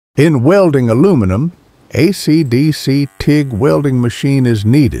In welding aluminum, AC TIG welding machine is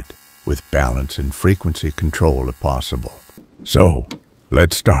needed, with balance and frequency control if possible. So,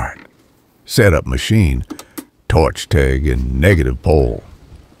 let's start. Setup machine, torch TIG in negative pole.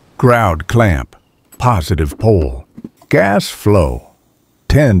 Ground clamp, positive pole. Gas flow,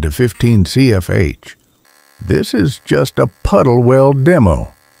 10 to 15 CFH. This is just a puddle weld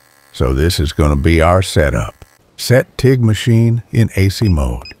demo, so this is going to be our setup. Set TIG machine in AC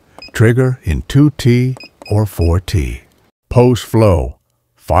mode. Trigger in 2T or 4T. Post flow,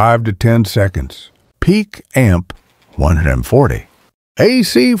 5 to 10 seconds. Peak amp, 140.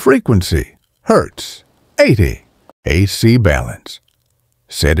 AC frequency, hertz, 80. AC balance.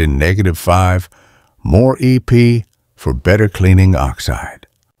 Set in -5, more EP for better cleaning oxide.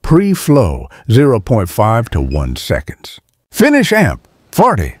 Pre-flow, 0.5 to 1 seconds. Finish amp,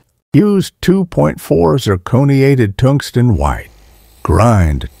 40. Use 2.4 zirconiated tungsten white.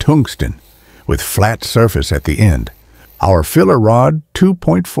 Grind tungsten with flat surface at the end. Our filler rod,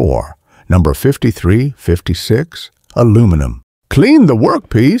 2.4, number 5356, aluminum. Clean the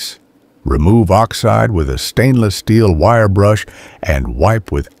workpiece. Remove oxide with a stainless steel wire brush and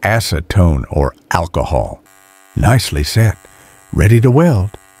wipe with acetone or alcohol. Nicely set. Ready to weld.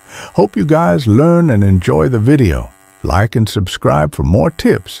 Hope you guys learn and enjoy the video. Like and subscribe for more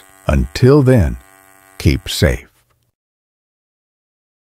tips. Until then, keep safe.